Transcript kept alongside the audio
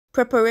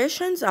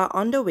Preparations are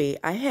underway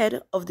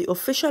ahead of the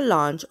official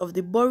launch of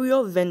the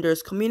Bourryeau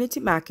Vendors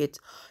Community Market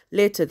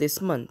later this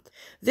month.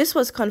 This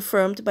was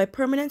confirmed by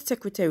Permanent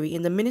Secretary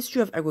in the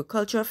Ministry of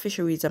Agriculture,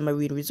 Fisheries and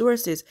Marine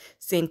Resources,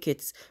 St.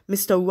 Kitts,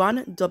 Mr.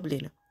 Ron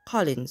Dublin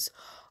Collins,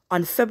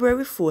 on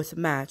February 4th,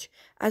 March,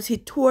 as he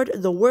toured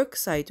the work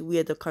site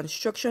where the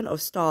construction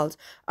of stalls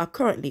are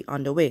currently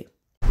underway.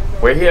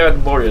 We're here at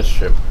Bourryeau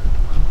Strip,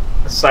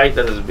 a site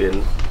that has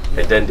been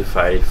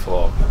identified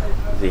for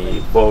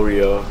the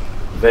Bourryeau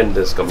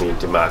Vendors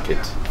Community Market.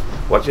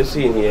 What you're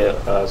seeing here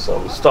are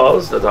some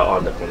stalls that are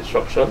under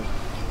construction,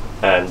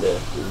 and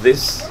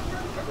this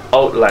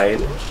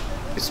outline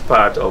is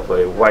part of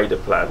a wider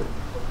plan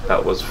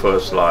that was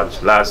first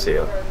launched last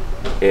year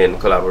in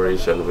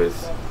collaboration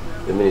with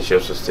the Ministry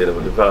of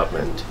Sustainable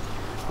Development,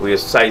 where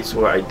sites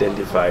were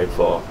identified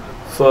for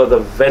further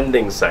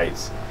vending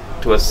sites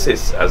to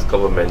assist as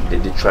government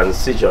did the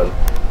transition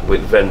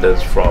with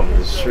vendors from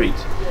the street.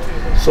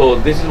 So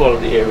this is one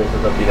of the areas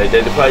that have been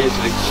identified. You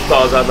see the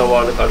stalls are now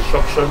under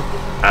construction,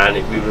 and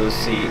we will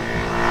see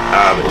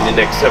in the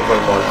next several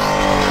months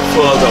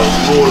further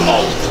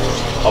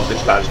rollout of the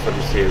plans for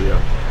this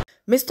area.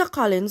 Mr.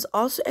 Collins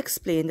also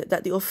explained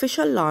that the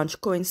official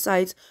launch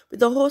coincides with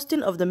the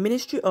hosting of the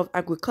Ministry of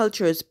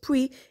Agriculture's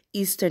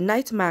pre-Easter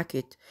night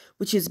market,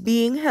 which is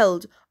being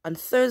held on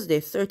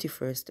Thursday,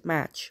 31st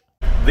March.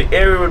 The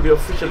area will be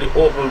officially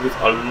opened with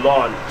a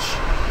launch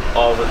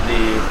of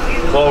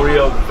the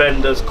Bourryeau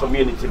Vendors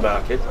Community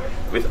Market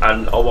with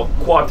our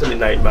quarterly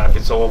night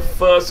market. So our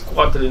first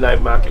quarterly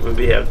night market will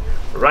be held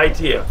right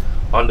here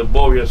on the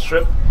Bourryeau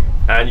Strip,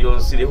 and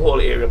you'll see the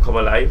whole area come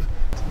alive.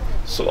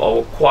 So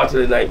our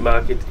quarterly night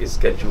market is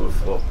scheduled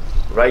for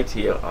right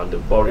here on the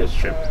Bourryeau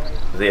Strip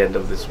at the end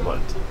of this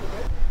month.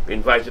 We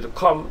invite you to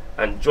come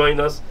and join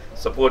us,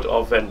 support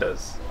our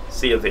vendors.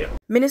 See you there.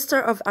 Minister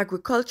of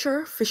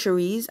Agriculture,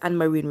 Fisheries and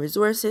Marine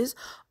Resources,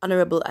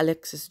 Honorable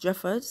Alexis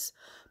Jeffers,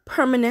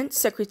 Permanent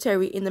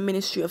Secretary in the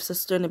Ministry of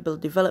Sustainable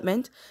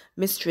Development,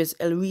 Mistress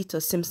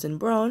Elrita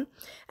Simpson-Brown,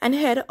 and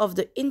Head of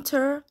the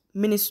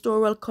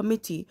Inter-Ministerial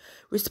Committee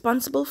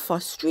responsible for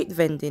street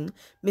vending,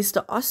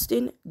 Mr.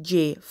 Austin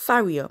J.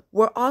 Farrier,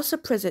 were also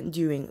present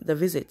during the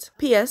visit.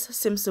 P.S.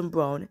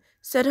 Simpson-Brown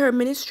said her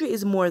ministry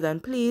is more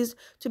than pleased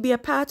to be a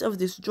part of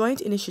this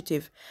joint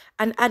initiative,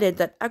 and added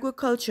that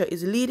agriculture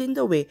is leading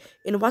the way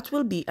in what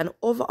will be an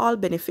overall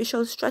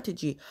beneficial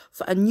strategy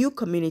for a new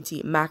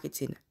community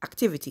marketing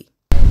activity.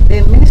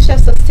 The Ministry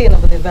of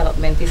Sustainable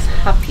Development is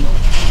happy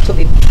to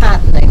be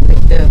partnering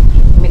with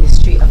the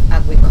Ministry of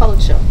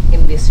Agriculture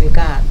in this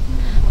regard.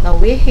 Now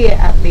we're here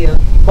at the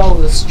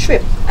Bourryeau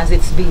Strip, as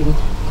it's being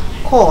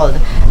called,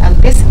 and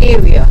this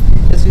area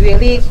is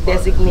really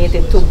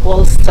designated to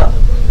bolster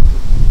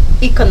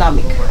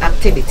economic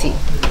activity.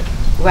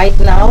 Right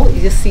now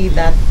you see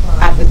that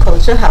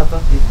agriculture have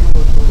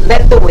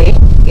led the way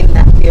in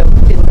that they're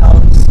putting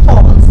down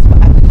stalls for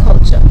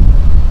agriculture.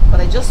 But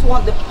I just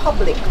want the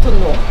public to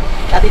know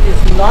that it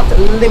is not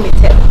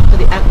limited to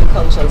the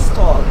agricultural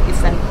stall.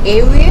 It's an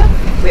area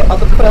where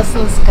other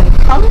persons can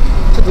come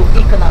to do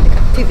economic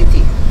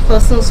activity.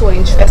 Persons who are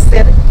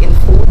interested in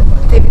food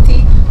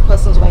activity,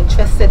 persons who are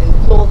interested in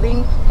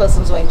clothing,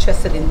 persons who are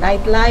interested in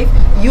nightlife,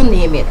 you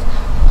name it.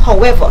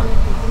 However,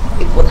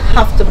 it would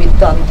have to be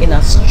done in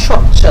a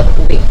structured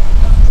way.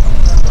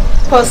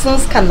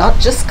 Persons cannot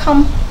just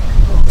come,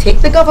 take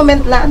the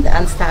government land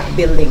and start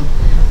building.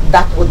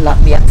 That would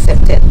not be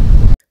accepted.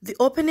 The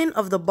opening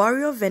of the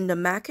Bourryeau Vendor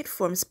Market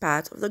forms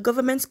part of the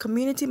government's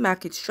community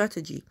market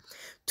strategy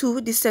to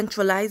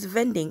decentralize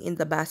vending in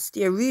the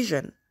Bastille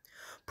region,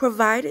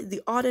 provide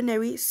the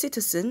ordinary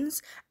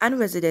citizens and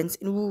residents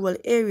in rural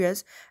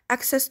areas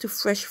access to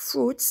fresh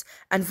fruits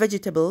and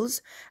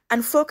vegetables,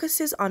 and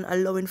focuses on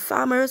allowing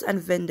farmers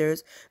and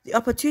vendors the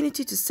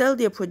opportunity to sell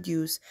their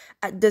produce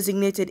at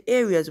designated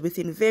areas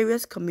within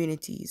various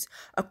communities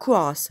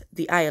across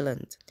the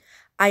island.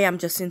 I am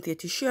Jacinthia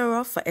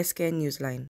Tishera for SKN Newsline.